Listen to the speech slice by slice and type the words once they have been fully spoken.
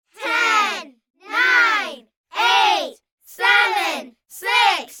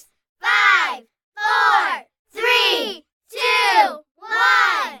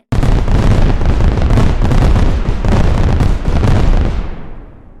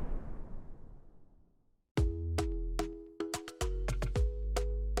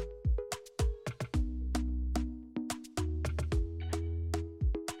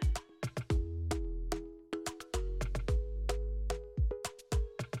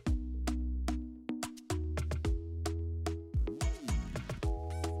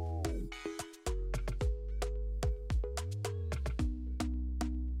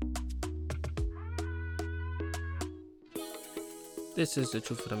This is the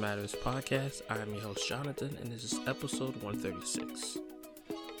Truth of the Matters podcast. I am your host, Johnathan, and this is episode 136.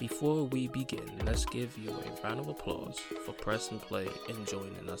 Before we begin, let's give you a round of applause for press and play and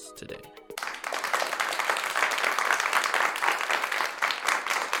joining us today.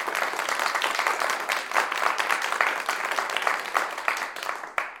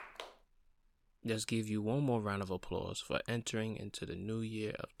 Let's give you one more round of applause for entering into the new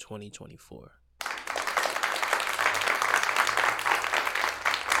year of 2024.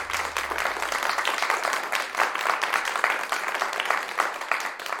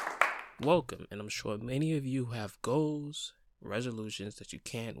 Welcome, and I'm sure many of you have goals, resolutions that you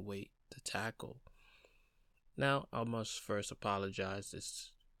can't wait to tackle. Now, I must first apologize.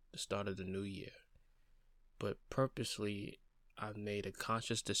 It's the start of the new year, but purposely, I've made a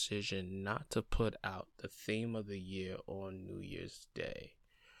conscious decision not to put out the theme of the year on New Year's Day.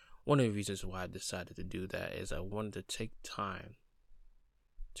 One of the reasons why I decided to do that is I wanted to take time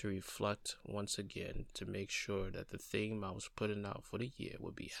to reflect once again to make sure that the theme I was putting out for the year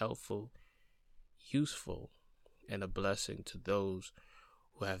would be helpful, useful, and a blessing to those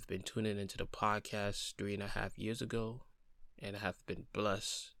who have been tuning into the podcast 3.5 years ago and have been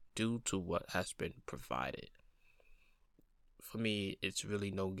blessed due to what has been provided. For me, it's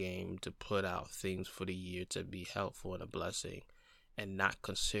really no game to put out things for the year to be helpful and a blessing and not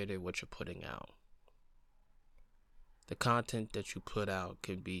consider what you're putting out. The content that you put out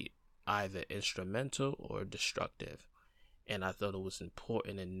can be either instrumental or destructive, and I thought it was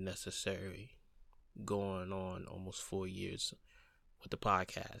important and necessary going on almost 4 years with the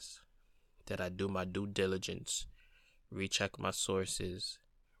podcast that I do my due diligence, recheck my sources,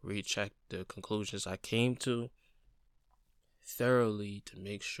 recheck the conclusions I came to thoroughly to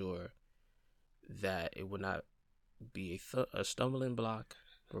make sure that it would not be a stumbling block,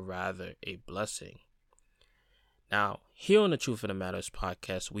 but rather a blessing. Now, here on the Truth of the Matters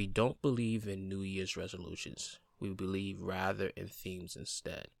podcast, we don't believe in New Year's resolutions. We believe rather in themes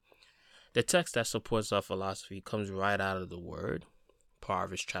instead. The text that supports our philosophy comes right out of the Word,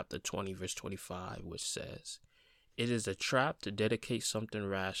 Proverbs chapter 20, verse 25, which says, "It is a trap to dedicate something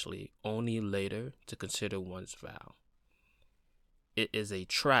rashly, only later to consider one's vow." It is a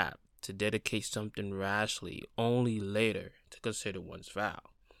trap to dedicate something rashly, only later to consider one's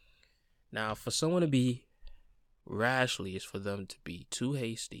vow. Now, for someone to be rashly is for them to be too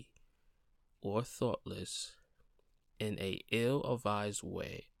hasty or thoughtless in a ill-advised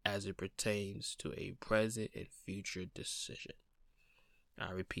way as it pertains to a present and future decision.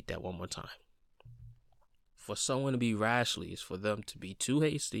 I'll repeat that one more time. For someone to be rashly is for them to be too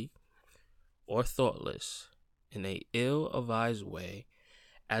hasty or thoughtless in a ill-advised way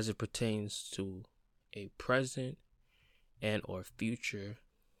as it pertains to a present and or future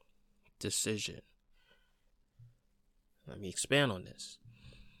decision. Let me expand on this.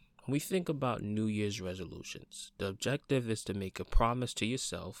 When we think about New Year's resolutions, the objective is to make a promise to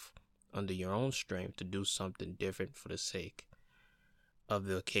yourself under your own strength to do something different for the sake of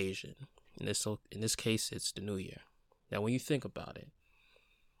the occasion. In this case, it's the New Year. Now, when you think about it,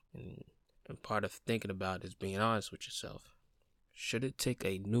 and part of thinking about it is being honest with yourself. Should it take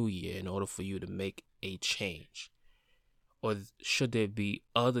a new year in order for you to make a change? Or should there be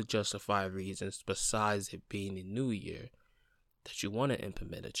other justified reasons besides it being a new year that you want to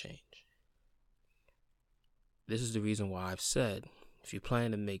implement a change? This is the reason why I've said if you plan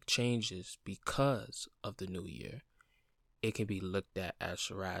to make changes because of the new year, it can be looked at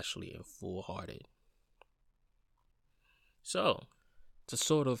as rashly and foolhardy. So, to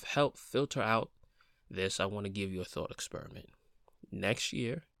sort of help filter out this, I want to give you a thought experiment. Next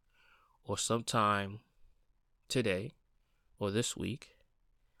year, or sometime today, or this week,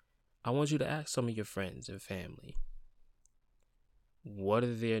 I want you to ask some of your friends and family, what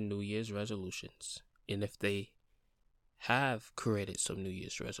are their New Year's resolutions? And if they have created some New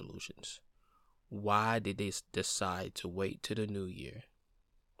Year's resolutions, why did they decide to wait to the new year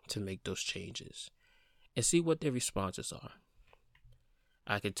to make those changes? And see what their responses are.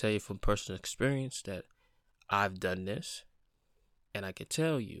 I can tell you from personal experience that I've done this, and I can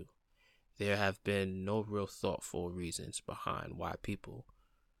tell you there have been no real thoughtful reasons behind why people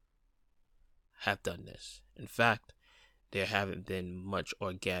have done this. In fact, there haven't been much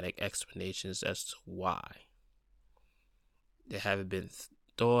organic explanations as to why. They haven't been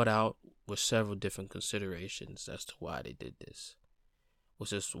thought out with several different considerations as to why they did this,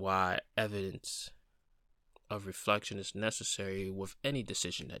 which is why evidence of reflection is necessary with any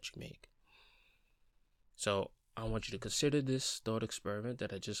decision that you make. So I want you to consider this thought experiment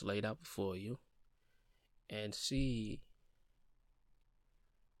that I just laid out before you and see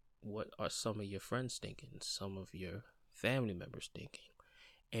what are some of your friends thinking, some of your family members thinking.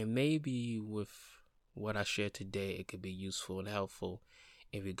 And maybe with what I shared today, it could be useful and helpful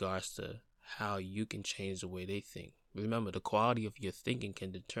in regards to how you can change the way they think. Remember, the quality of your thinking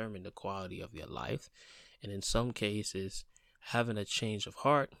can determine the quality of your life. And in some cases, having a change of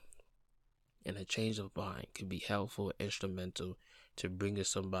heart and a change of mind can be helpful, instrumental to bringing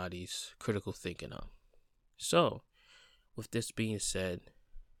somebody's critical thinking up. So, with this being said,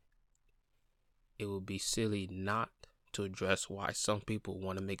 it would be silly not to address why some people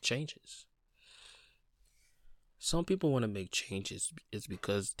want to make changes. Some people want to make changes is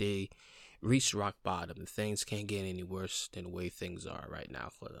because they reach rock bottom and things can't get any worse than the way things are right now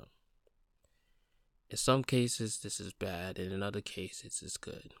for them. In some cases, this is bad, and in other cases, it's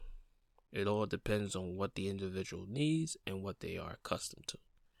good. It all depends on what the individual needs and what they are accustomed to.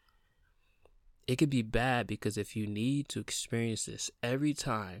 It could be bad because if you need to experience this every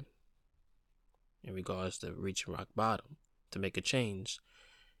time in regards to reaching rock bottom to make a change,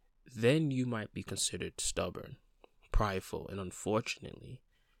 then you might be considered stubborn, prideful, and unfortunately,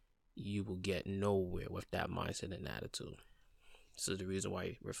 you will get nowhere with that mindset and attitude. This is the reason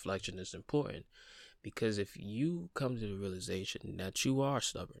why reflection is important, because if you come to the realization that you are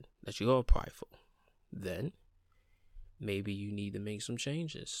stubborn, that you are prideful, then maybe you need to make some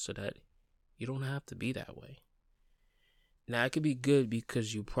changes so that you don't have to be that way. Now, it could be good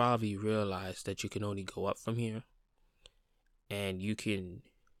because you probably realize that you can only go up from here, and you can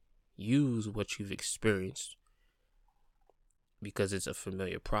use what you've experienced because it's a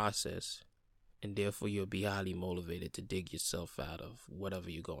familiar process, and therefore you'll be highly motivated to dig yourself out of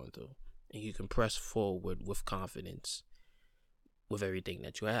whatever you're going through, and you can press forward with confidence with everything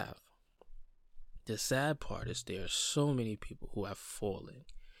that you have. The sad part is there are so many people who have fallen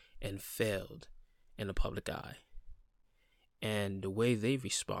and failed in the public eye, and the way they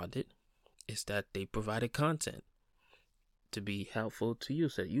responded is that they provided content to be helpful to you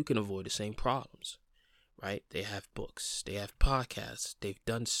so that you can avoid the same problems, right? They have books, they have podcasts, they've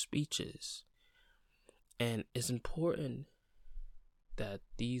done speeches. And it's important that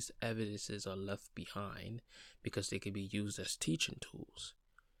these evidences are left behind because they can be used as teaching tools.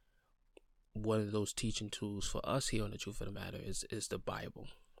 One of those teaching tools for us here on The Truth of the Matter is the Bible.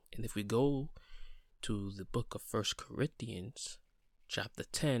 And if we go to the book of 1 Corinthians, chapter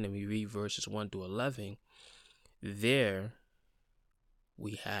 10, and we read verses 1 to 11, there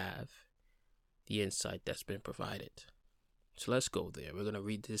we have the insight that's been provided. So let's go there. We're going to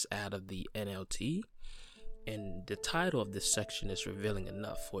read this out of the NLT. And the title of this section is revealing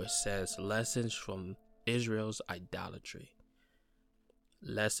enough, where it says, Lessons from Israel's Idolatry.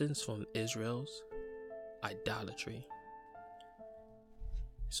 Lessons from Israel's Idolatry.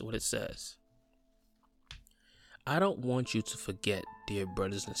 So what it says: I don't want you to forget, dear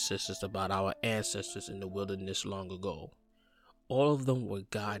brothers and sisters, about our ancestors in the wilderness long ago. All of them were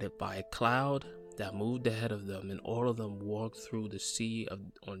guided by a cloud that moved ahead of them, and all of them walked through the sea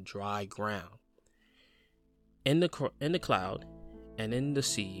on dry ground. In the cloud and in the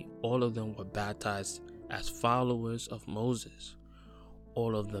sea, all of them were baptized as followers of Moses.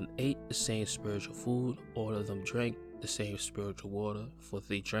 All of them ate the same spiritual food. All of them drank the same spiritual water, for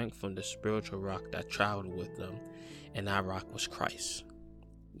they drank from the spiritual rock that traveled with them, and that rock was Christ.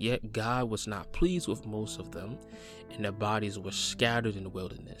 Yet God was not pleased with most of them, and their bodies were scattered in the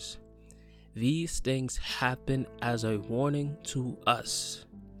wilderness. These things happen as a warning to us.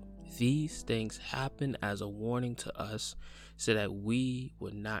 These things happen as a warning to us so that we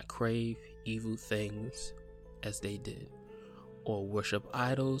would not crave evil things as they did, or worship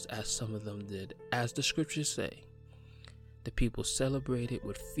idols as some of them did. As the scriptures say, the people celebrated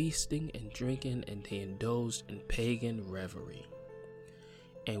with feasting and drinking, and they indulged in pagan revelry.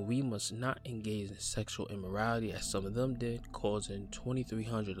 And we must not engage in sexual immorality as some of them did, causing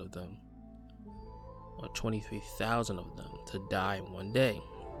 2,300 of them, or 23,000 of them, to die in one day.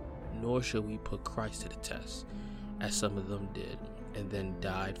 Nor should we put Christ to the test, as some of them did, and then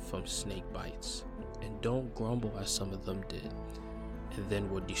died from snake bites. And don't grumble as some of them did, and then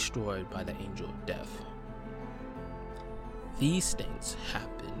were destroyed by the angel of death. These things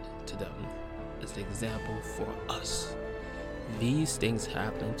happened to them as an example for us. These things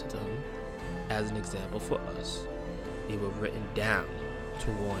happened to them as an example for us. They were written down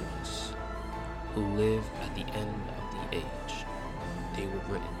to warn us who live at the end of the age. They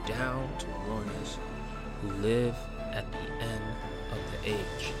were written down to warn us who live at the end of the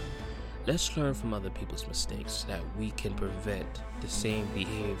age. Let's learn from other people's mistakes so that we can prevent the same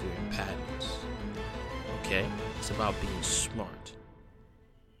behavior and patterns. Okay? It's about being smart.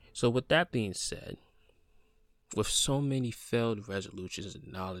 So with that being said, with so many failed resolutions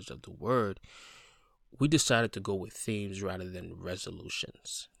and knowledge of the word, we decided to go with themes rather than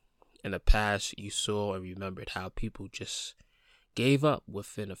resolutions. In the past, you saw and remembered how people just gave up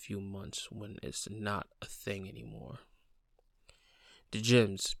within a few months when it's not a thing anymore. The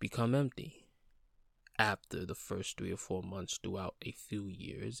gyms become empty after the first 3 or 4 months throughout a few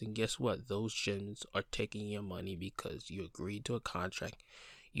years. And guess what? Those gyms are taking your money because you agreed to a contract,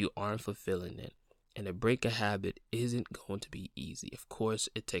 you aren't fulfilling it. And to break a habit isn't going to be easy. Of course,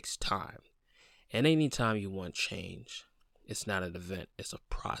 it takes time. And anytime you want change, it's not an event, it's a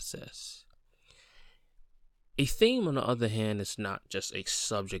process. A theme, on the other hand, is not just a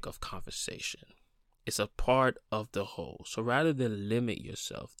subject of conversation. It's a part of the whole. So rather than limit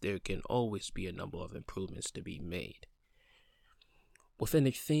yourself, there can always be a number of improvements to be made. Within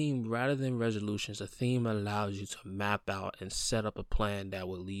a theme, rather than resolutions, a theme allows you to map out and set up a plan that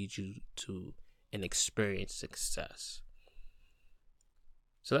will lead you to an experienced success.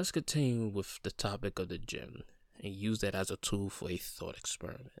 So let's continue with the topic of the gym and use that as a tool for a thought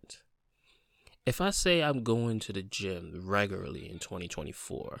experiment. If I say I'm going to the gym regularly in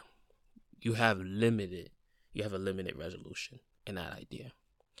 2024, you have a limited resolution in that idea.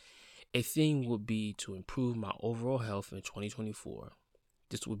 A theme would be to improve my overall health in 2024.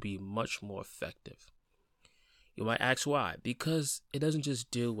 This would be much more effective. You might ask why? Because it doesn't just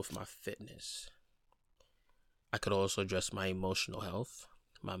deal with my fitness. I could also address my emotional health,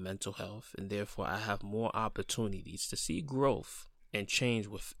 my mental health, and therefore I have more opportunities to see growth and change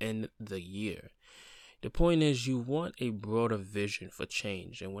within the year. The point is, you want a broader vision for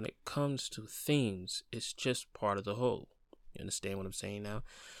change, and when it comes to themes, it's just part of the whole. You understand what I'm saying now?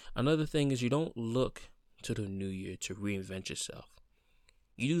 Another thing is, you don't look to the new year to reinvent yourself.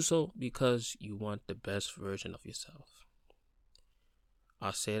 You do so because you want the best version of yourself.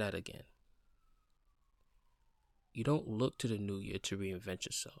 I'll say that again. You don't look to the new year to reinvent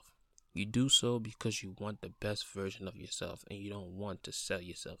yourself. You do so because you want the best version of yourself and you don't want to sell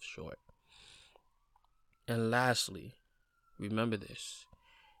yourself short. And lastly, remember this.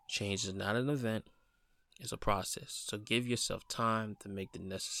 Change is not an event, it's a process. So give yourself time to make the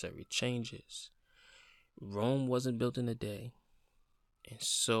necessary changes. Rome wasn't built in a day, and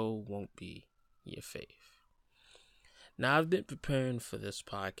so won't be your faith. Now, I've been preparing for this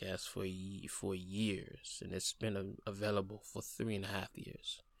podcast for years, and it's been available for 3.5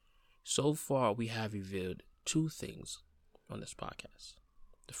 years. So far, we have revealed 2 things on this podcast.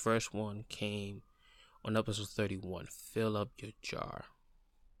 The first one came on episode 31, Fill Up Your Jar.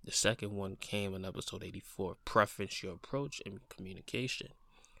 The second one came on episode 84, Preference Your Approach and Communication.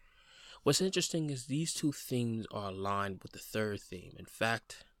 What's interesting is these 2 themes are aligned with the third theme. In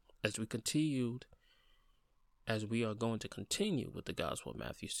fact, as we are going to continue with the Gospel of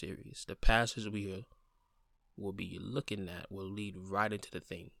Matthew series, the passage we will be looking at will lead right into the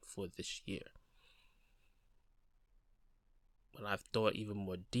theme for this year. When I've thought even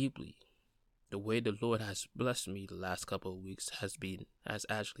more deeply, the way the Lord has blessed me the last couple of weeks has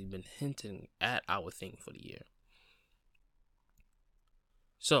actually been hinting at our theme for the year.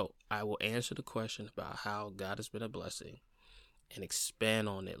 So I will answer the question about how God has been a blessing and expand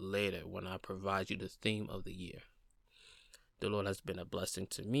on it later when I provide you the theme of the year. The Lord has been a blessing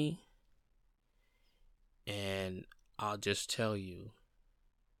to me, and I'll just tell you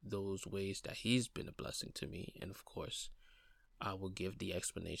those ways that He's been a blessing to me, and of course, I will give the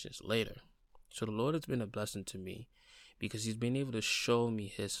explanations later. So the Lord has been a blessing to me because He's been able to show me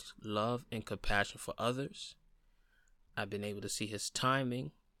His love and compassion for others. I've been able to see His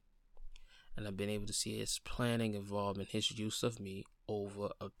timing, and I've been able to see His planning involved in His use of me over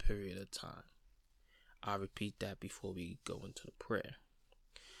a period of time. I'll repeat that before we go into the prayer.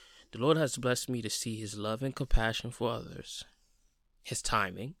 The Lord has blessed me to see His love and compassion for others, His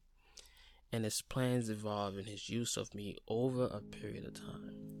timing, and His plans evolve in His use of me over a period of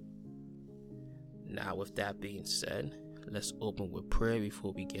time. Now, with that being said, let's open with prayer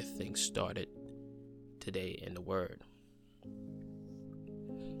before we get things started today in the Word.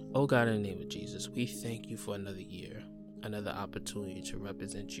 Oh God, in the name of Jesus, we thank You for another year, another opportunity to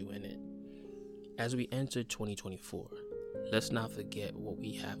represent You in it. As we enter 2024, let's not forget what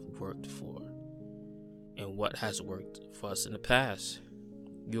we have worked for and what has worked for us in the past.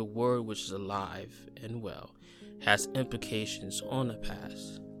 Your word, which is alive and well, has implications on the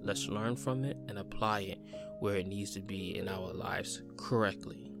past. Let's learn from it and apply it where it needs to be in our lives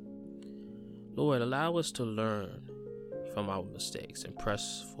correctly. Lord, allow us to learn from our mistakes and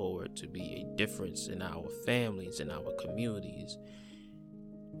press forward to be a difference in our families, in our communities,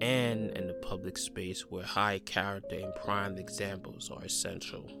 and in the public space where high character and prime examples are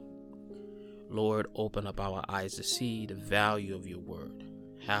essential. Lord, open up our eyes to see the value of Your word,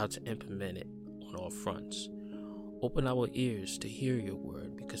 how to implement it on all fronts. Open our ears to hear your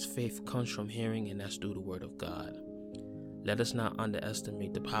word, because faith comes from hearing, and that's through the word of God. Let us not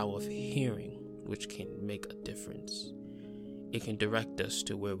underestimate the power of hearing, which can make a difference. It can direct us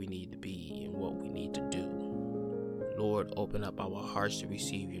to where we need to be and what we need to do. Lord, open up our hearts to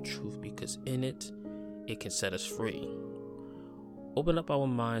receive your truth, because in it can set us free. Open up our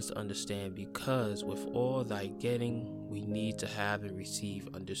minds to understand, because with all thy getting, we need to have and receive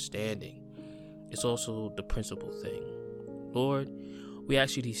understanding. It's also the principal thing. Lord, we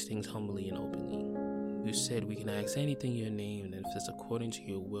ask you these things humbly and openly. You said we can ask anything in your name, and if it's according to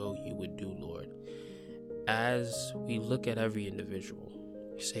your will, you would do, Lord. As we look at every individual,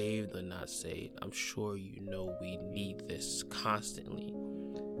 saved or not saved, I'm sure you know we need this constantly.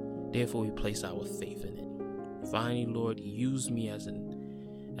 Therefore, we place our faith in it. Finally, Lord, use me as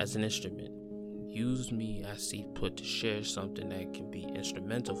an instrument. Use me as see put to share something that can be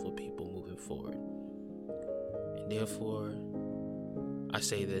instrumental for people moving forward. And therefore, I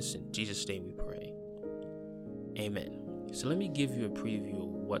say this in Jesus' name we pray. Amen. So let me give you a preview of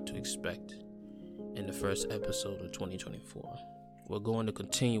what to expect in the first episode of 2024. We're going to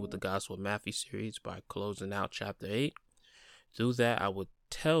continue with the Gospel of Matthew series by closing out chapter 8. Through that, I will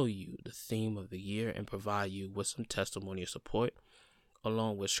tell you the theme of the year and provide you with some testimonial support,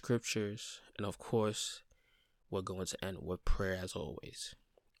 along with scriptures, and of course, we're going to end with prayer as always.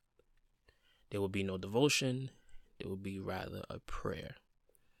 There will be no devotion, there will be rather a prayer.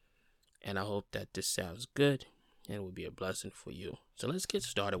 And I hope that this sounds good and will be a blessing for you. So let's get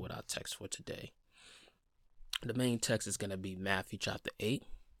started with our text for today. The main text is going to be Matthew chapter 8,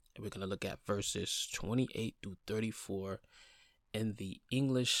 and we're going to look at verses 28 through 34 in the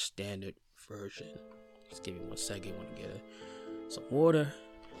English Standard Version. Just give me 1 second. I want to get some water.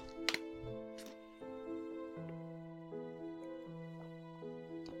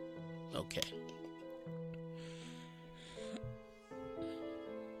 Okay.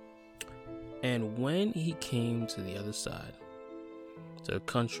 And when he came to the other side, to the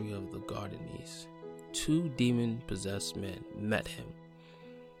country of the Gadarenes, 2 demon-possessed men met him,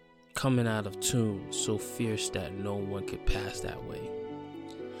 coming out of tombs so fierce that no one could pass that way.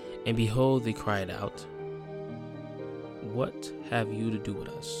 And behold, they cried out, "What have you to do with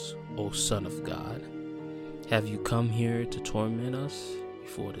us, O Son of God? Have you come here to torment us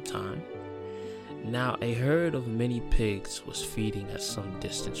before the time?" Now a herd of many pigs was feeding at some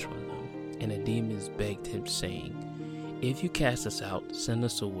distance from them, and the demons begged him, saying, "If you cast us out, send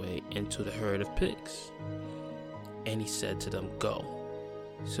us away into the herd of pigs." And he said to them, "Go."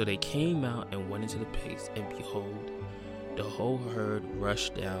 So they came out and went into the pigs, and behold, the whole herd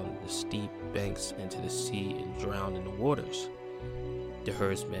rushed down the steep banks into the sea and drowned in the waters. The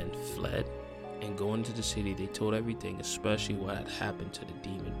herdsmen fled, and going into the city, they told everything, especially what had happened to the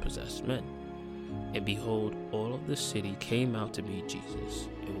demon-possessed men. And behold, all of the city came out to meet Jesus,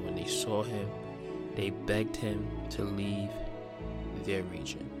 and when they saw him, they begged him to leave their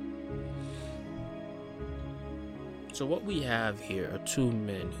region. So what we have here are 2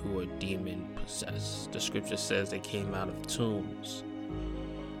 men who are demon-possessed. The scripture says they came out of tombs.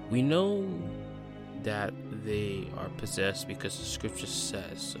 We know that they are possessed because the scripture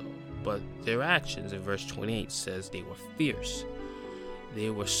says so, but their actions in verse 28 says they were fierce. They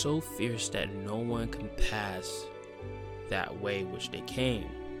were so fierce that no one can pass that way which they came.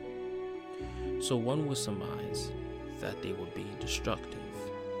 So one would surmise that they were being destructive.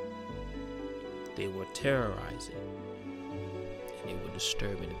 They were terrorizing, and they were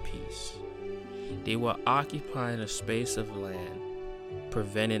disturbing the peace. They were occupying a space of land,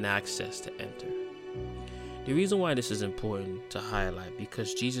 preventing access to enter. The reason why this is important to highlight,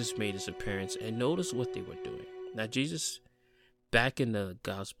 because Jesus made his appearance, and notice what they were doing. Now Jesus, back in the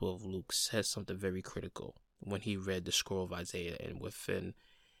Gospel of Luke, said something very critical when he read the scroll of Isaiah and within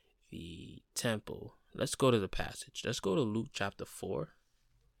the temple. Let's go to the passage. Let's go to Luke chapter 4.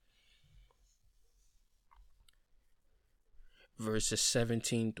 Verses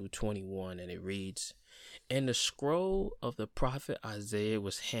 17 through 21, and it reads, "And the scroll of the prophet Isaiah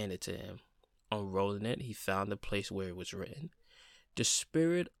was handed to him. Unrolling it, he found the place where it was written, 'The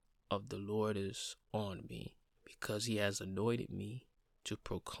Spirit of the Lord is on me, because he has anointed me to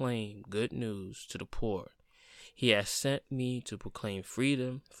proclaim good news to the poor. He has sent me to proclaim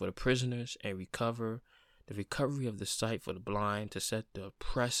freedom for the prisoners and the recovery of the sight for the blind, to set the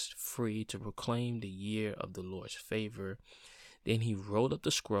oppressed free, to proclaim the year of the Lord's favor.' Then he rolled up the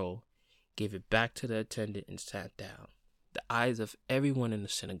scroll, gave it back to the attendant, and sat down. The eyes of everyone in the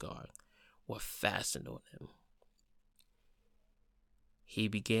synagogue were fastened on him. He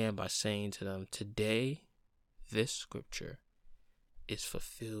began by saying to them, 'Today, this scripture is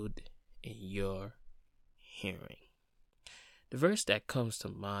fulfilled in your hearing. The verse that comes to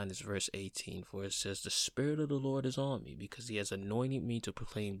mind is verse 18, for it says, "The Spirit of the Lord is on me, because he has anointed me to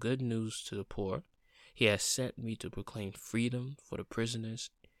proclaim good news to the poor. He has sent me to proclaim freedom for the prisoners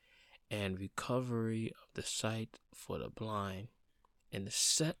and recovery of the sight for the blind, and to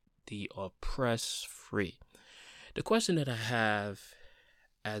set the oppressed free." The question that I have,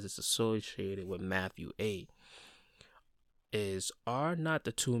 as it's associated with Matthew 8, is, are not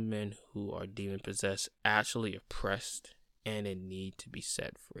the two men who are demon-possessed actually oppressed and in need to be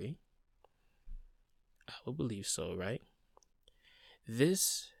set free? I would believe so, right?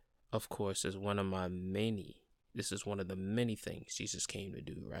 This, of course, is one of the many things Jesus came to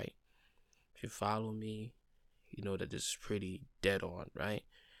do, right? If you follow me, you know that this is pretty dead on, right?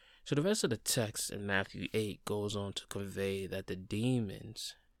 So the rest of the text in Matthew 8 goes on to convey that the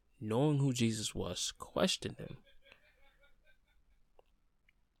demons, knowing who Jesus was, questioned him.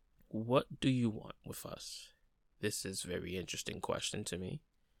 What do you want with us? This is a very interesting question to me.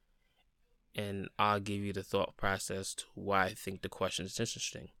 And I'll give you the thought process to why I think the question is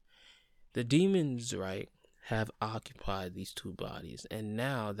interesting. The demons, right, have occupied these two bodies. And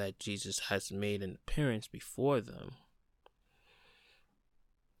now that Jesus has made an appearance before them,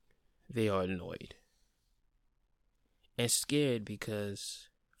 they are annoyed and scared, because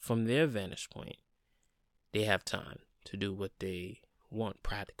from their vantage point, they have time to do what they want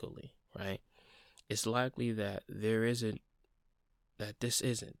practically, right? It's likely that this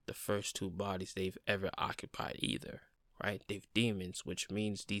isn't the first two bodies they've ever occupied either, right? They've demons, which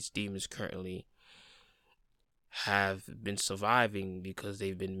means these demons currently have been surviving because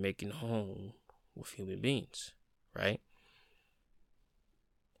they've been making home with human beings, right?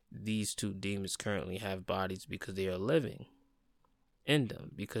 These two demons currently have bodies because they are living in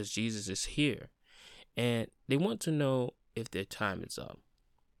them, because Jesus is here. And they want to know if their time is up,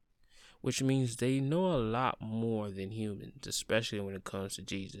 which means they know a lot more than humans, especially when it comes to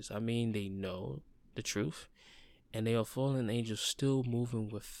Jesus. I mean, they know the truth, and they are fallen angels still moving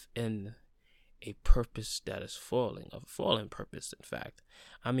within a purpose that is a fallen purpose, in fact.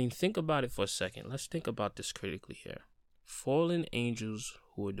 I mean, think about it for a second. Let's think about this critically here. Fallen angels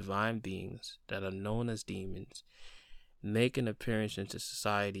who are divine beings that are known as demons make an appearance into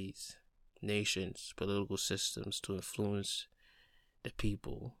societies, nations, political systems to influence the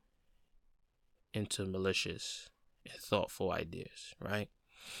people into malicious and thoughtful ideas, right?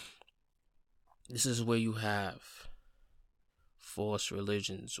 This is where you have false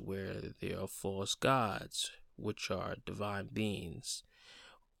religions, where there are false gods, which are divine beings,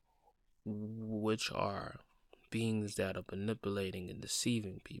 which are beings that are manipulating and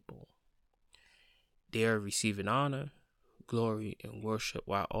deceiving people. They are receiving honor, glory, and worship,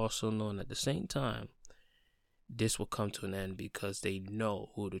 while also knowing at the same time this will come to an end, because they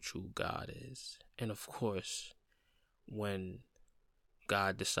know who the true God is. And of course, when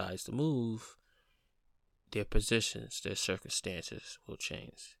God decides to move, their positions, their circumstances will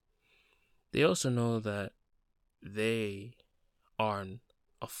change. They also know that they are in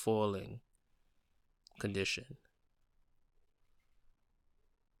a falling condition.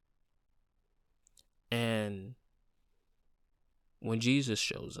 And when Jesus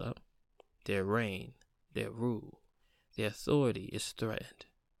shows up, their reign, their rule, their authority is threatened.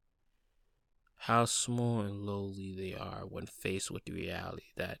 How small and lowly they are when faced with the reality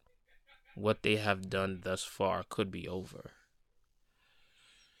that what they have done thus far could be over.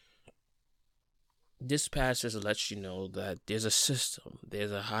 This passage lets you know that there's a system,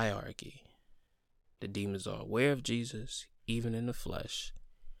 there's a hierarchy. The demons are aware of Jesus, even in the flesh.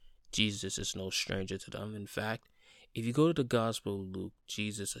 Jesus is no stranger to them. In fact, if you go to the Gospel of Luke,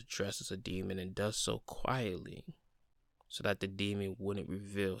 Jesus addresses a demon and does so quietly so that the demon wouldn't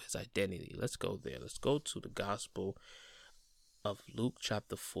reveal his identity. Let's go there. Let's go to the Gospel of Luke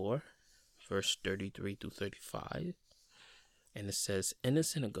chapter 4, verse 33 through 35. And it says, "In the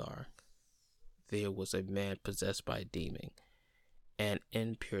synagogue, there was a man possessed by a demon, and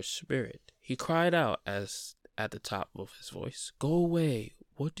impure spirit. He cried out as at the top of his voice, 'Go away!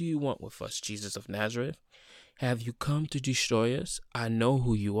 What do you want with us, Jesus of Nazareth? Have you come to destroy us? I know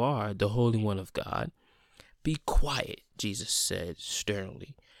who you are, the Holy One of God.' 'Be quiet,' Jesus said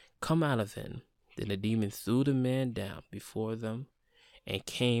sternly. 'Come out of him.' Then the demon threw the man down before them and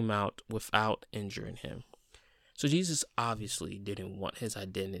came out without injuring him." So Jesus obviously didn't want his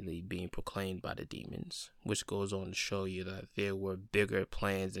identity being proclaimed by the demons, which goes on to show you that there were bigger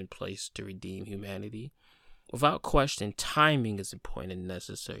plans in place to redeem humanity. Without question, timing is important and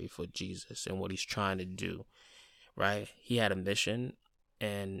necessary for Jesus and what he's trying to do, right? He had a mission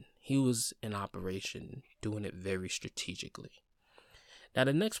and he was in operation, doing it very strategically. Now,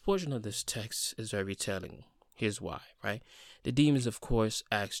 the next portion of this text is very telling. Here's why, right? The demons, of course,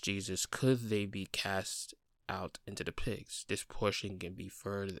 asked Jesus, could they be cast out into the pigs? This portion can be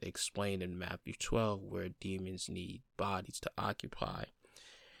further explained in Matthew 12, where demons need bodies to occupy.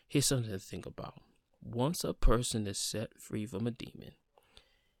 Here's something to think about. Once a person is set free from a demon,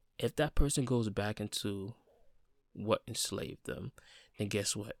 if that person goes back into what enslaved them, then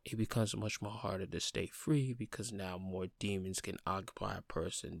guess what? It becomes much more harder to stay free, because now more demons can occupy a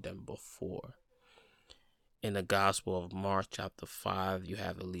person than before. In the Gospel of Mark chapter 5, you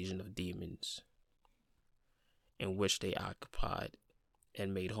have a legion of demons in which they occupied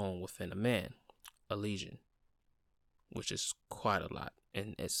and made home within a man. A legion, which is quite a lot,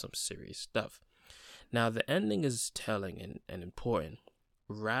 and it's some serious stuff. Now, the ending is telling and important.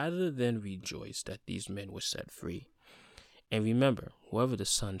 Rather than rejoice that these men were set free, and remember, whoever the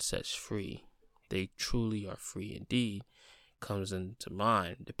Son sets free, they truly are free indeed, comes into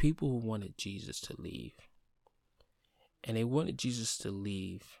mind the people who wanted Jesus to leave. And they wanted Jesus to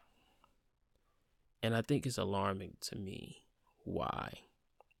leave. And I think it's alarming to me. Why?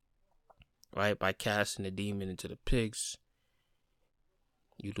 Right? By casting the demon into the pigs,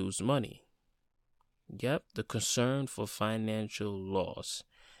 you lose money. Yep, the concern for financial loss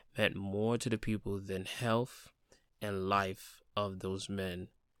meant more to the people than health and life of those men,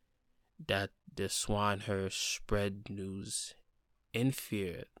 that the swineherds spread news in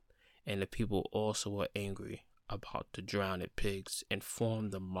fear, and the people also were angry about the drowned pigs and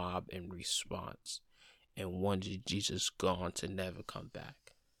formed the mob in response and wanted Jesus gone to never come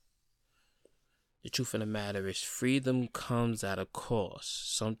back. The truth of the matter is, freedom comes at a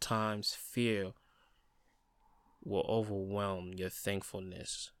cost. Sometimes fear will overwhelm your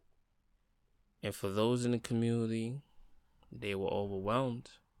thankfulness. And for those in the community, they were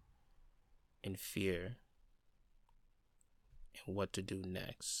overwhelmed in fear and what to do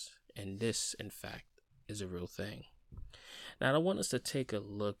next. And this, in fact, is a real thing. Now, I want us to take a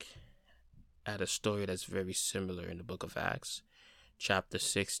look at a story that's very similar in the book of Acts, chapter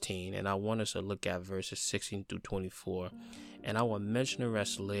 16. And I want us to look at verses 16 through 24. And I will mention the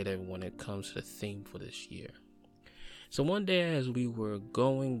rest later when it comes to the theme for this year. So one day, as we were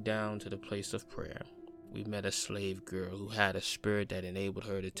going down to the place of prayer, we met a slave girl who had a spirit that enabled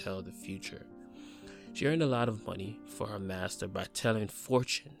her to tell the future. She earned a lot of money for her master by telling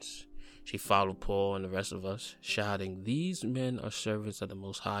fortunes. She followed Paul and the rest of us, shouting, "These men are servants of the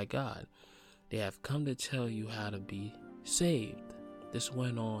Most High God. They have come to tell you how to be saved." This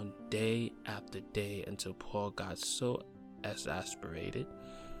went on day after day until Paul got so exasperated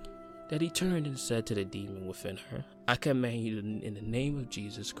that he turned and said to the demon within her, "I command you in the name of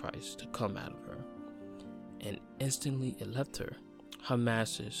Jesus Christ to come out of her." And instantly it left her. Her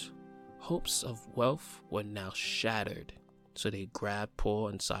master's hopes of wealth were now shattered. So they grabbed Paul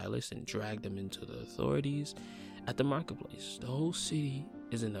and Silas and dragged them into the authorities at the marketplace. The whole city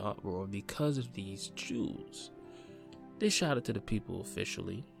is in an uproar because of these Jews. They shouted to the people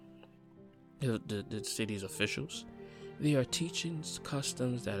officially, the city's officials, "They are teaching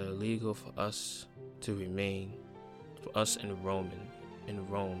customs that are illegal for us to remain, for us in Rome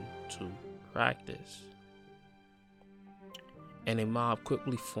to practice." And a mob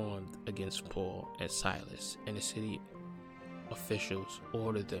quickly formed against Paul and Silas, and the city officials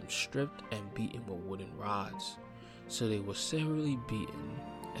ordered them stripped and beaten with wooden rods. So they were severely beaten,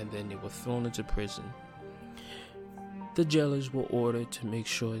 and then they were thrown into prison. The jailers were ordered to make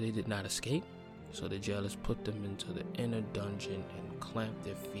sure they did not escape, so the jailers put them into the inner dungeon and clamped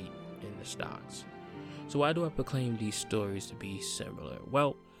their feet in the stocks. So why do I proclaim these stories to be similar?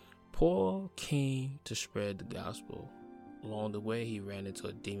 Well, Paul came to spread the gospel. Along the way, he ran into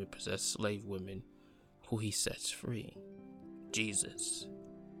a demon-possessed slave woman who he sets free. Jesus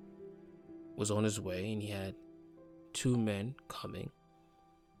was on his way, and he had two men coming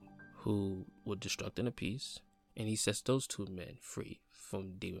who were destructing the peace, and he sets those two men free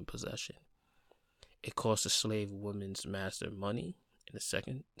from demon possession. It cost the slave woman's master money in the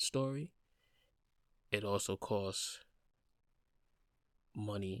second story. It also cost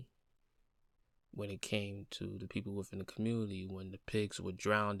money when it came to the people within the community when the pigs were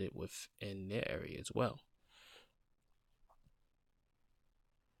drowned within their area as well.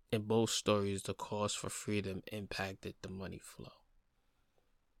 In both stories, the cost for freedom impacted the money flow.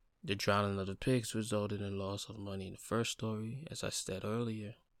 The drowning of the pigs resulted in loss of money in the first story, as I said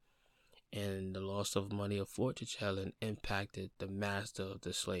earlier, and the loss of money of fortune telling impacted the master of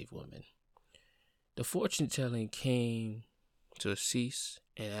the slave woman. The fortune telling came to a cease,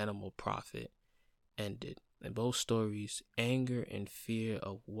 and animal profit ended. In both stories, anger and fear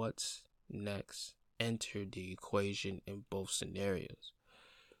of what's next entered the equation in both scenarios.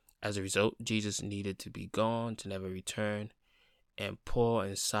 As a result, Jesus needed to be gone to never return, and Paul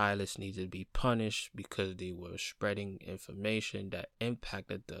and Silas needed to be punished because they were spreading information that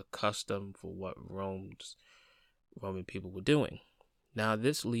impacted the custom for what Roman people were doing. Now,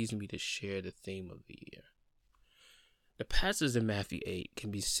 this leads me to share the theme of the year. The passage in Matthew 8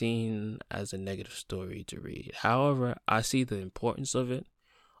 can be seen as a negative story to read. However, I see the importance of it,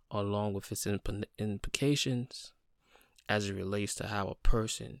 along with its implications, as it relates to how a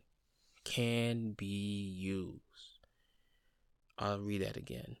person can be used. I'll read that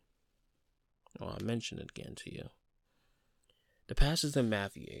again, or I'll mention it again to you. The passage in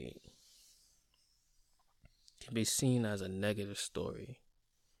Matthew 8 can be seen as a negative story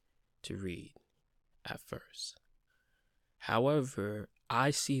to read at first. However, I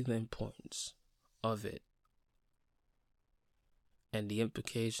see the importance of it and the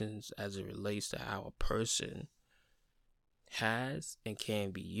implications as it relates to how a person has and can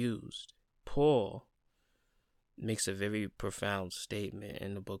be used. Paul makes a very profound statement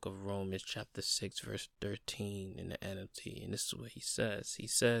in the book of Romans chapter 6 verse 13 in the NLT, and this is what he says. He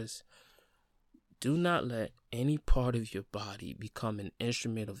says, "Do not let any part of your body become an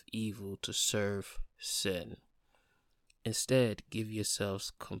instrument of evil to serve sin. Instead, give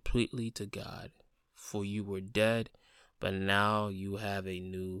yourselves completely to God, for you were dead, but now you have a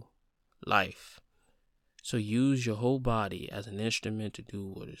new life. So use your whole body as an instrument to do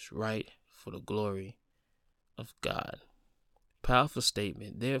what is right for the glory of God." Powerful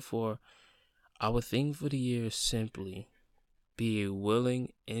statement. Therefore, our theme for the year is simply be a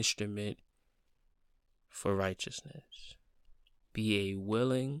willing instrument for righteousness. Be a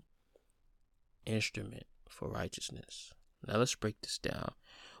willing instrument for righteousness. Now let's break this down.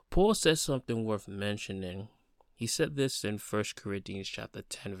 Paul says something worth mentioning. He said this in 1 Corinthians chapter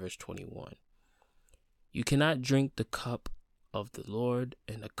 10 verse 21. "You cannot drink the cup of the Lord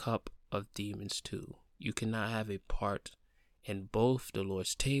and the cup of demons too. You cannot have a part in both the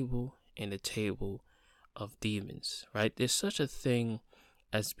Lord's table and the table of demons." Right? There's such a thing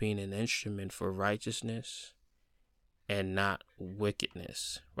as being an instrument for righteousness and not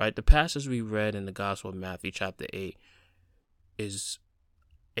wickedness. Right? The passage we read in the Gospel of Matthew chapter 8 is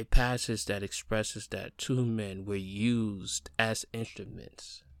a passage that expresses that two men were used as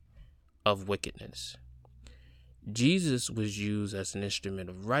instruments of wickedness. Jesus was used as an instrument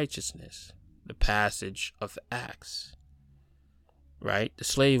of righteousness. The passage of Acts, right? The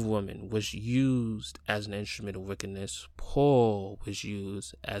slave woman was used as an instrument of wickedness. Paul was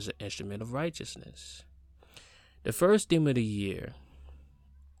used as an instrument of righteousness. The first theme of the year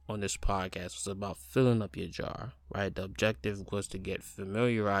on this podcast was about filling up your jar, right? The objective was to get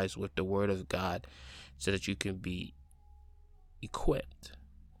familiarized with the Word of God so that you can be equipped,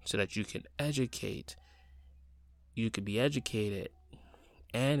 so that you can educate. You can be educated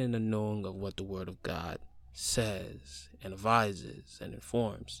and in the knowing of what the Word of God says and advises and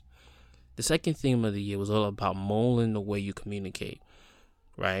informs. The second theme of the year was all about molding the way you communicate,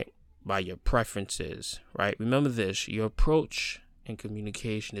 right? By your preferences, right? Remember this, your approach and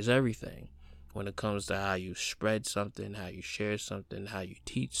communication is everything when it comes to how you spread something, how you share something, how you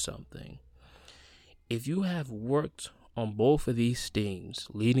teach something. If you have worked on both of these themes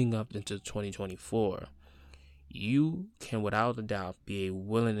leading up into 2024, you can without a doubt be a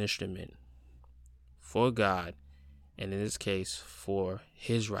willing instrument for God, and in this case, for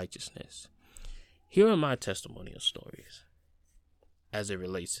His righteousness. Here are my testimonial stories as it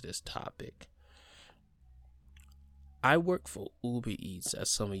relates to this topic. I work for Uber Eats, as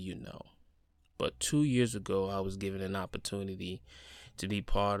some of you know, but 2 years ago, I was given an opportunity to be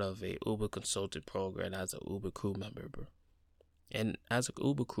part of a Uber consultant program as an Uber crew member. And as an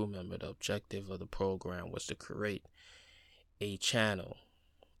Uber crew member, the objective of the program was to create a channel,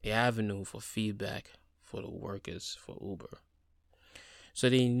 an avenue for feedback for the workers for Uber. So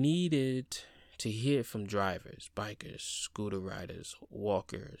they needed to hear from drivers, bikers, scooter riders,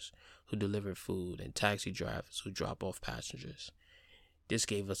 walkers who deliver food, and taxi drivers who drop off passengers. This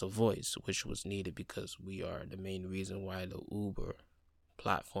gave us a voice, which was needed because we are the main reason why the Uber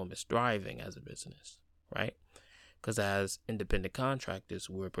platform is thriving as a business, right? Because as independent contractors,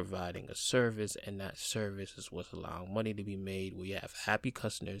 we're providing a service, and that service is what's allowing money to be made. We have happy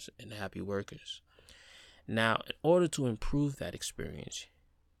customers and happy workers. Now, in order to improve that experience,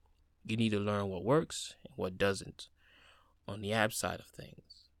 you need to learn what works and what doesn't on the app side of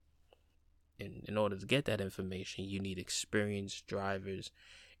things. And in order to get that information, you need experienced drivers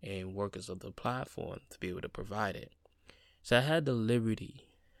and workers of the platform to be able to provide it. So I had the liberty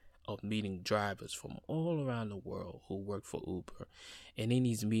of meeting drivers from all around the world who work for Uber. And in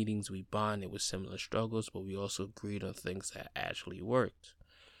these meetings, we bonded with similar struggles, but we also agreed on things that actually worked.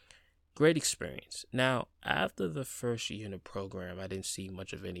 Great experience. Now, after the first year in the program, I didn't see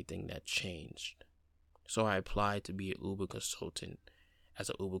much of anything that changed. So I applied to be an Uber consultant as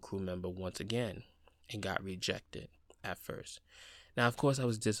an Uber crew member once again and got rejected at first. Now, of course, I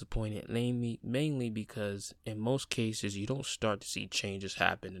was disappointed, mainly because in most cases, you don't start to see changes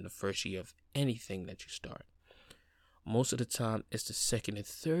happen in the first year of anything that you start. Most of the time, it's the second and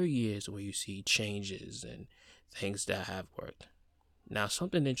third years where you see changes and things that have worked. Now,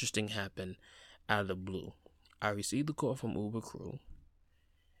 something interesting happened out of the blue. I received a call from Uber crew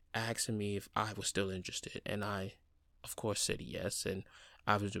asking me if I was still interested, and I, of course, said yes, and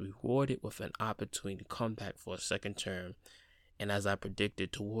I was rewarded with an opportunity to come back for a second term. And as I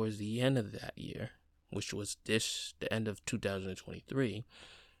predicted, towards the end of that year, which was the end of 2023,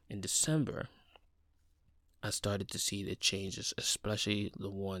 in December, I started to see the changes, especially the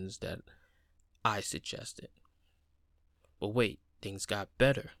ones that I suggested. But wait, things got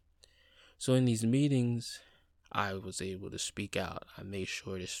better. So in these meetings, I was able to speak out. I made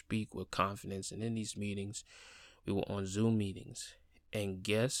sure to speak with confidence. And in these meetings, we were on Zoom meetings. And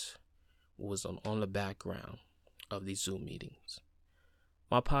guess what was on the background of these Zoom meetings?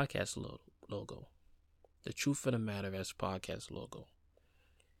 My podcast logo. The Truth of the Matter as podcast logo.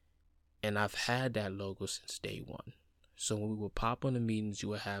 And I've had that logo since day one. So when we would pop on the meetings, you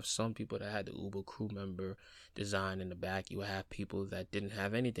would have some people that had the Uber crew member design in the back. You would have people that didn't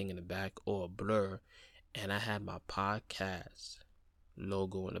have anything in the back or a blur. And I had my podcast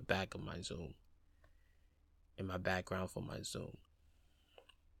logo in the back of my Zoom. In my background for my Zoom.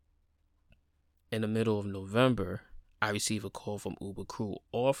 In the middle of November, I received a call from Uber crew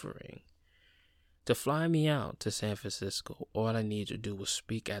offering to fly me out to San Francisco. All I needed to do was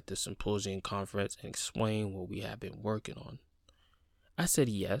speak at the symposium conference and explain what we had been working on. I said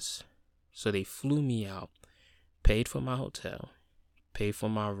yes, so they flew me out, paid for my hotel, paid for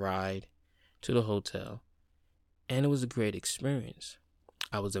my ride to the hotel, and it was a great experience.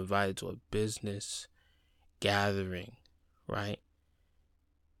 I was invited to a business gathering, right,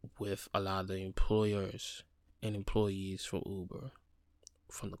 with a lot of the employers and employees from Uber,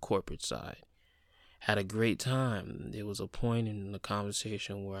 from the corporate side. Had a great time. There was a point in the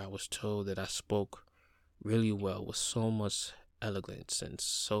conversation where I was told that I spoke really well with so much elegance and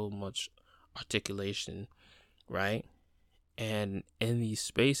so much articulation, right? And in these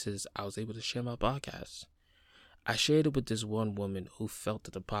spaces, I was able to share my podcast. I shared it with this one woman who felt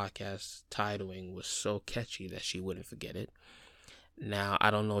that the podcast titling was so catchy that she wouldn't forget it. Now,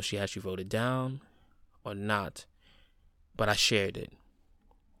 I don't know if she actually wrote it down or not, but I shared it.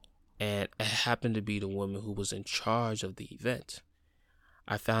 And it happened to be the woman who was in charge of the event.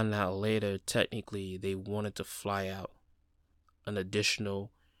 I found out later, technically, they wanted to fly out an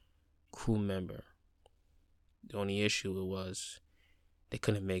additional crew member. The only issue was they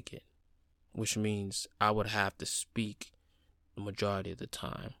couldn't make it, which means I would have to speak the majority of the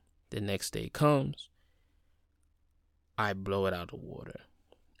time. The next day comes, I blow it out of the water.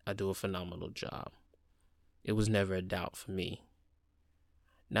 I do a phenomenal job. It was never a doubt for me.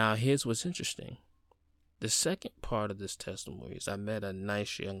 Now, here's what's interesting. The second part of this testimony is I met a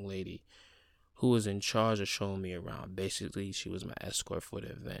nice young lady who was in charge of showing me around. Basically, she was my escort for the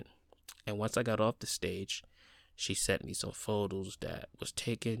event. And once I got off the stage, she sent me some photos that was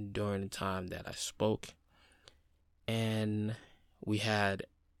taken during the time that I spoke. And we had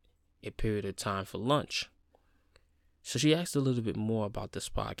a period of time for lunch. So she asked a little bit more about this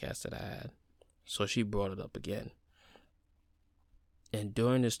podcast that I had. So she brought it up again. And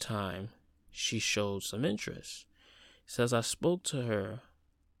during this time, she showed some interest. So as I spoke to her,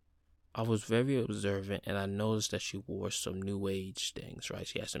 I was very observant, and I noticed that she wore some new age things, right?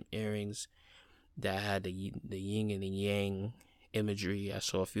 She had some earrings that had the yin and the yang imagery. I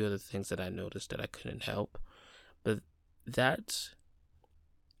saw a few other things that I noticed that I couldn't help. But that,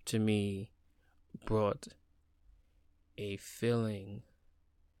 to me, brought a feeling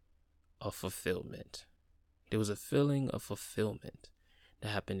of fulfillment. There was a feeling of fulfillment that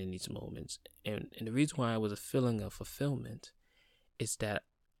happened in these moments. And the reason why it was a feeling of fulfillment is that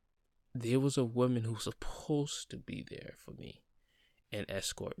there was a woman who was supposed to be there for me and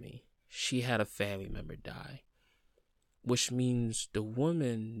escort me. She had a family member die, which means the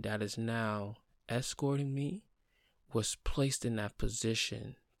woman that is now escorting me was placed in that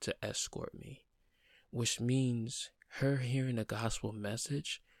position to escort me, which means her hearing the gospel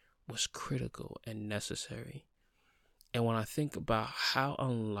message was critical and necessary. And when I think about how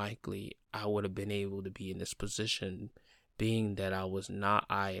unlikely I would have been able to be in this position, being that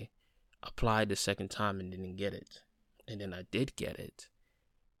I applied the second time and didn't get it, and then I did get it,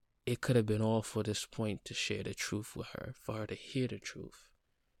 it could have been all for this point to share the truth with her, for her to hear the truth.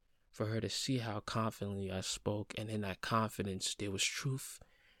 for her to see how confidently I spoke, and in that confidence there was truth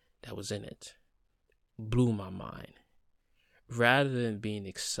that was in it, blew my mind. Rather than being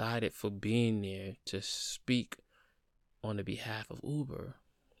excited for being there to speak on the behalf of Uber,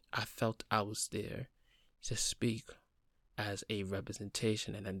 I felt I was there to speak as a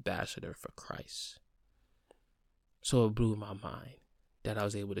representation and ambassador for Christ. So it blew my mind that I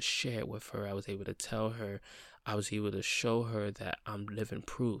was able to share it with her. I was able to tell her, I was able to show her that I'm living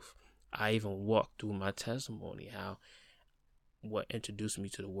proof. I even walked through my testimony, how what introduced me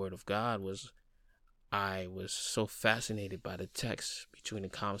to the Word of God was I was so fascinated by the text between the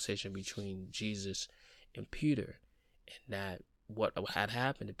conversation between Jesus and Peter, and that what had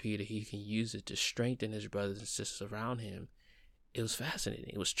happened to Peter, he can use it to strengthen his brothers and sisters around him. It was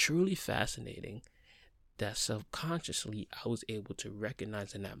fascinating. It was truly fascinating that subconsciously I was able to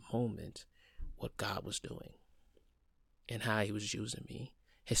recognize in that moment what God was doing and how he was using me.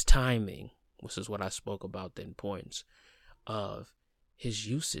 His timing, which is what I spoke about, the importance of his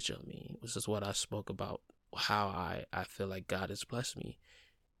usage of me. This is what I spoke about, how I feel like God has blessed me.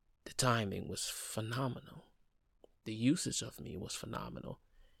 The timing was phenomenal. The usage of me was phenomenal.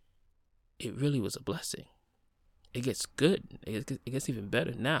 It really was a blessing. It gets good. It gets even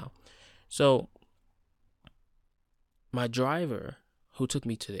better now. So my driver who took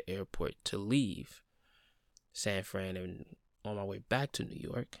me to the airport to leave San Fran and on my way back to New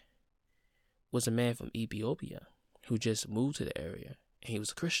York was a man from Ethiopia who just moved to the area, and he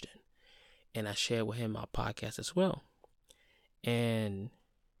was a Christian. And I shared with him my podcast as well. And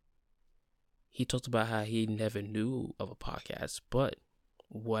he talked about how he never knew of a podcast, but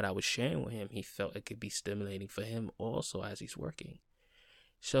what I was sharing with him, he felt it could be stimulating for him also as he's working.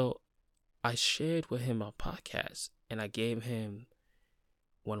 So I shared with him my podcast, and I gave him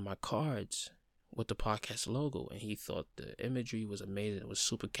one of my cards with the podcast logo, and he thought the imagery was amazing. It was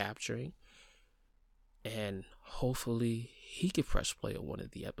super capturing. And hopefully he could press play on one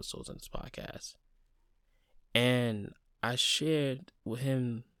of the episodes on this podcast. And I shared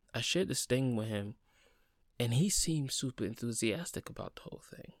this thing with him, and he seemed super enthusiastic about the whole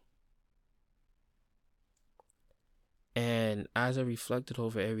thing. And as I reflected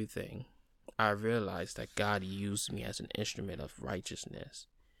over everything, I realized that God used me as an instrument of righteousness.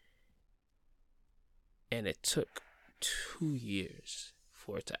 And it took 2 years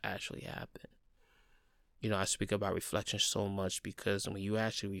for it to actually happen. You know, I speak about reflection so much because when you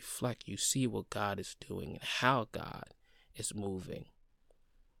actually reflect, you see what God is doing and how God is moving.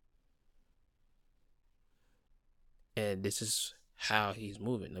 And this is how he's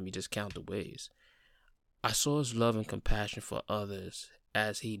moving. Let me just count the ways. I saw his love and compassion for others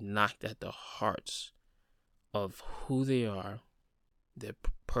as he knocked at the hearts of who they are, their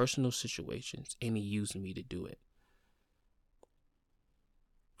personal situations, and he used me to do it.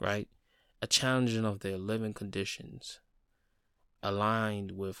 Right? A challenging of their living conditions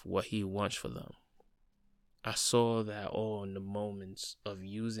aligned with what he wants for them. I saw that all in the moments of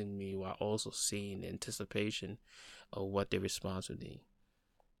using me while also seeing the anticipation of what their response would be.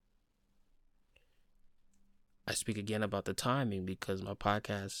 I speak again about the timing because my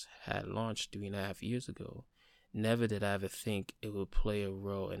podcast had launched 3.5 years ago. Never did I ever think it would play a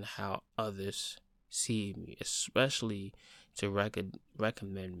role in how others see me, especially to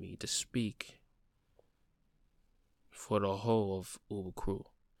recommend me to speak for the whole of Uber crew.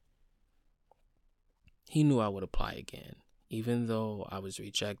 He knew I would apply again. Even though I was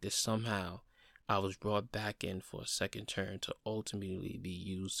rejected, somehow I was brought back in for a second turn to ultimately be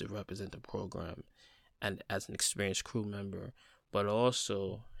used to represent the program and as an experienced crew member, but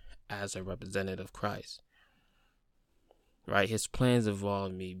also as a representative of Christ. Right? His plans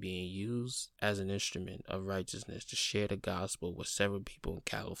involved me being used as an instrument of righteousness to share the gospel with several people in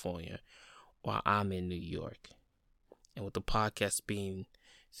California while I'm in New York. And with the podcast being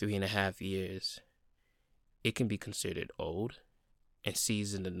 3.5 years, it can be considered old and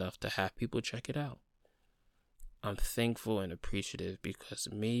seasoned enough to have people check it out. I'm thankful and appreciative because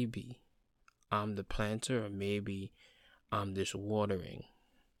maybe I'm the planter or maybe I'm just watering.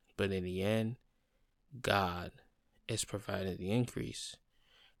 But in the end, God is providing the increase.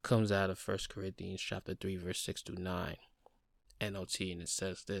 Comes out of 1 Corinthians chapter 3, verse 6 through 9, NLT, and it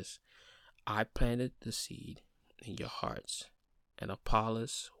says this: I planted the seed in your hearts, and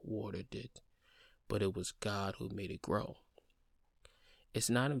Apollos watered it, but it was God who made it grow. It's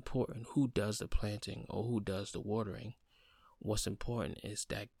not important who does the planting or who does the watering. What's important is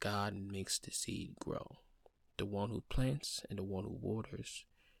that God makes the seed grow. The one who plants and the one who waters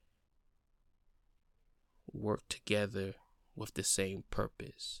work together with the same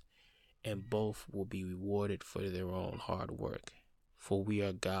purpose, and both will be rewarded for their own hard work. For we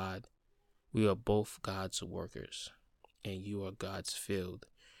are both God's workers, and you are God's field.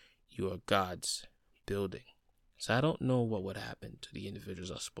 You are God's building. So I don't know what would happen to the individuals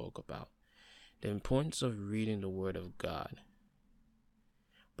I spoke about. The importance of reading the Word of God.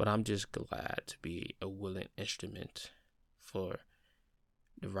 But I'm just glad to be a willing instrument for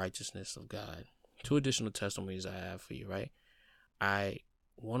the righteousness of God. 2 additional testimonies I have for you, right? I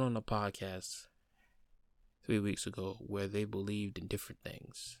went on a podcast 3 weeks ago where they believed in different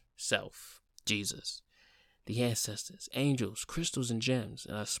things. Self, Jesus, the ancestors, angels, crystals, and gems.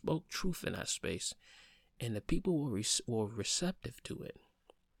 And I spoke truth in that space. And the people were receptive to it.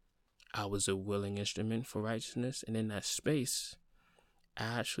 I was a willing instrument for righteousness. And in that space,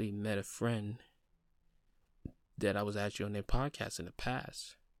 I actually met a friend that I was actually on their podcast in the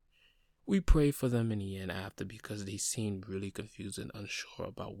past. We prayed for them in the end after because they seemed really confused and unsure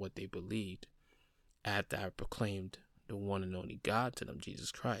about what they believed. After I proclaimed the one and only God to them,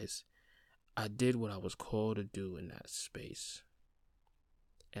 Jesus Christ, I did what I was called to do in that space.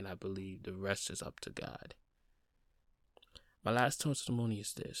 And I believe the rest is up to God. My last testimony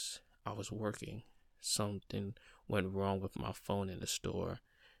is this. I was working. Something went wrong with my phone in the store,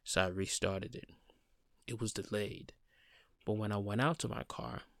 so I restarted it. It was delayed. But when I went out to my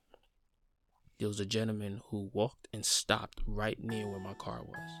car, there was a gentleman who walked and stopped right near where my car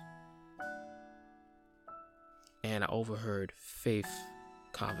was. And I overheard faith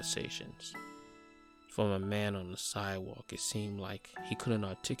conversations from a man on the sidewalk. It seemed like he couldn't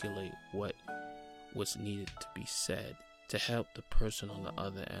articulate what was needed to be said to help the person on the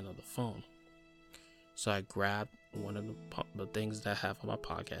other end of the phone. So I grabbed one of the things that I have on my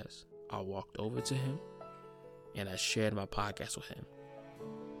podcast. I walked over to him and I shared my podcast with him.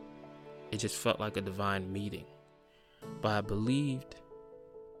 It just felt like a divine meeting. But I believe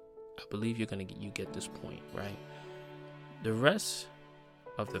you get this point, right? The rest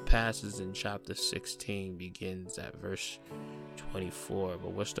of the passage in chapter 16 begins at verse 24,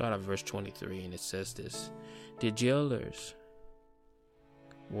 but we'll start at verse 23, and it says this. The jailers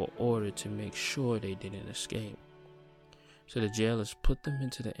were ordered to make sure they didn't escape. So the jailers put them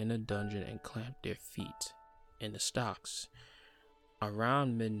into the inner dungeon and clamped their feet in the stocks.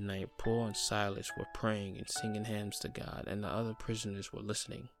 Around midnight, Paul and Silas were praying and singing hymns to God, and the other prisoners were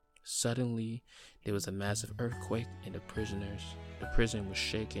listening. Suddenly, there was a massive earthquake, and the prison was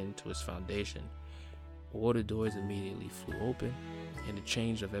shaken to its foundation. All the doors immediately flew open, and the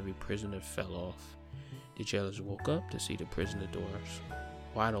chains of every prisoner fell off. The jailers woke up to see the prisoner doors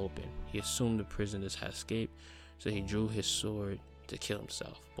wide open. He assumed the prisoners had escaped, so he drew his sword to kill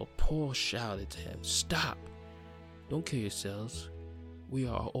himself. But Paul shouted to him, "Stop! Don't kill yourselves. We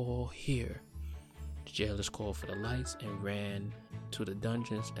are all here." The jailers called for the lights and ran to the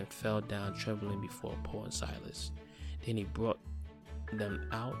dungeons and fell down trembling before Paul and Silas. Then he brought them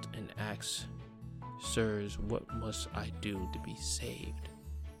out and asked, "Sirs, what must I do to be saved?"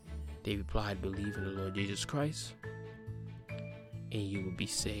 They replied, "Believe in the Lord Jesus Christ, and you will be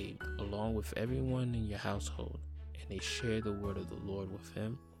saved, along with everyone in your household." And they shared the word of the Lord with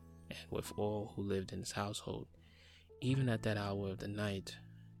him and with all who lived in his household. Even at that hour of the night,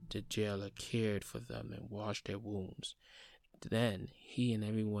 the jailer cared for them and washed their wounds. Then he and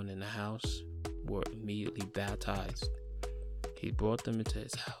everyone in the house were immediately baptized. He brought them into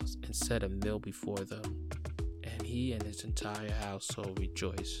his house and set a meal before them, and he and his entire household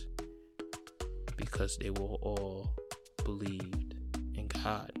rejoiced because they were all believed in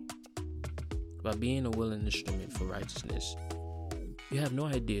God. By being a willing instrument for righteousness, you have no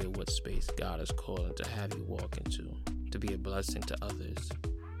idea what space God is calling to have you walk into, to be a blessing to others.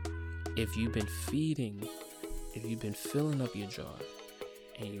 If you've been filling up your jar,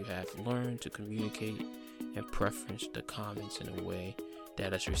 and you have learned to communicate and preference the comments in a way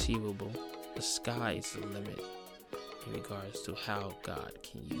that is receivable, the sky is the limit in regards to how God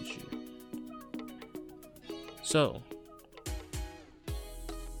can use you. So,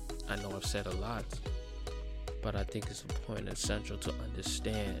 I know I've said a lot, but I think it's important and essential to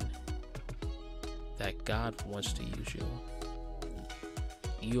understand that God wants to use you.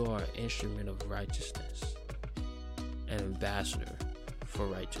 You are an instrument of righteousness, an ambassador for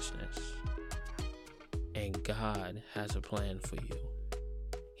righteousness. And God has a plan for you.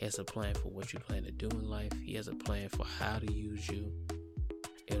 He has a plan for what you plan to do in life. He has a plan for how to use you.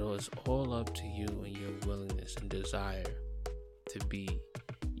 It is all up to you and your willingness and desire to be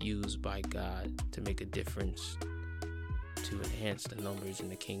used by God to make a difference, to enhance the numbers in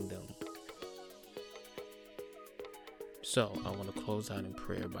the kingdom. So I want to close out in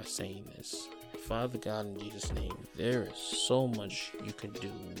prayer by saying this. Father God, in Jesus' name, there is so much you can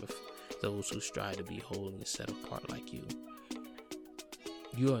do with those who strive to be holy and set apart like you.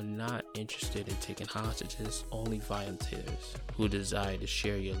 You are not interested in taking hostages, only volunteers who desire to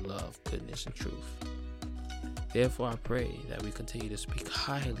share your love, goodness, and truth. Therefore, I pray that we continue to speak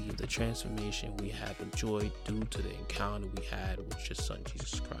highly of the transformation we have enjoyed due to the encounter we had with your Son,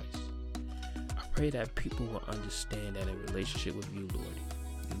 Jesus Christ. I pray that people will understand that in relationship with you, Lord,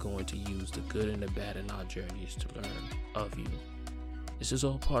 you're going to use the good and the bad in our journeys to learn of you. This is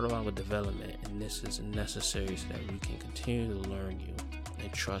all part of our development, and this is necessary so that we can continue to learn you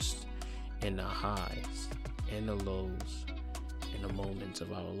and trust in the highs and the lows and the moments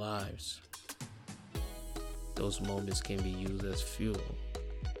of our lives. Those moments can be used as fuel.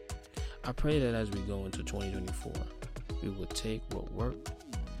 I pray that as we go into 2024, we will take what worked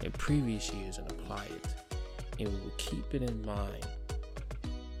in previous years and apply it, and we will keep it in mind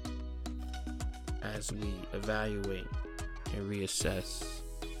as we evaluate and reassess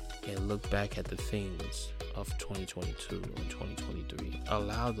and look back at the themes of 2022 and 2023.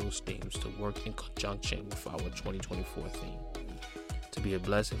 Allow those themes to work in conjunction with our 2024 theme, to be a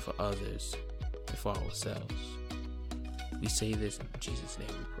blessing for others and for ourselves. We say this in Jesus' name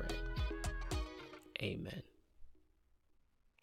we pray. Amen.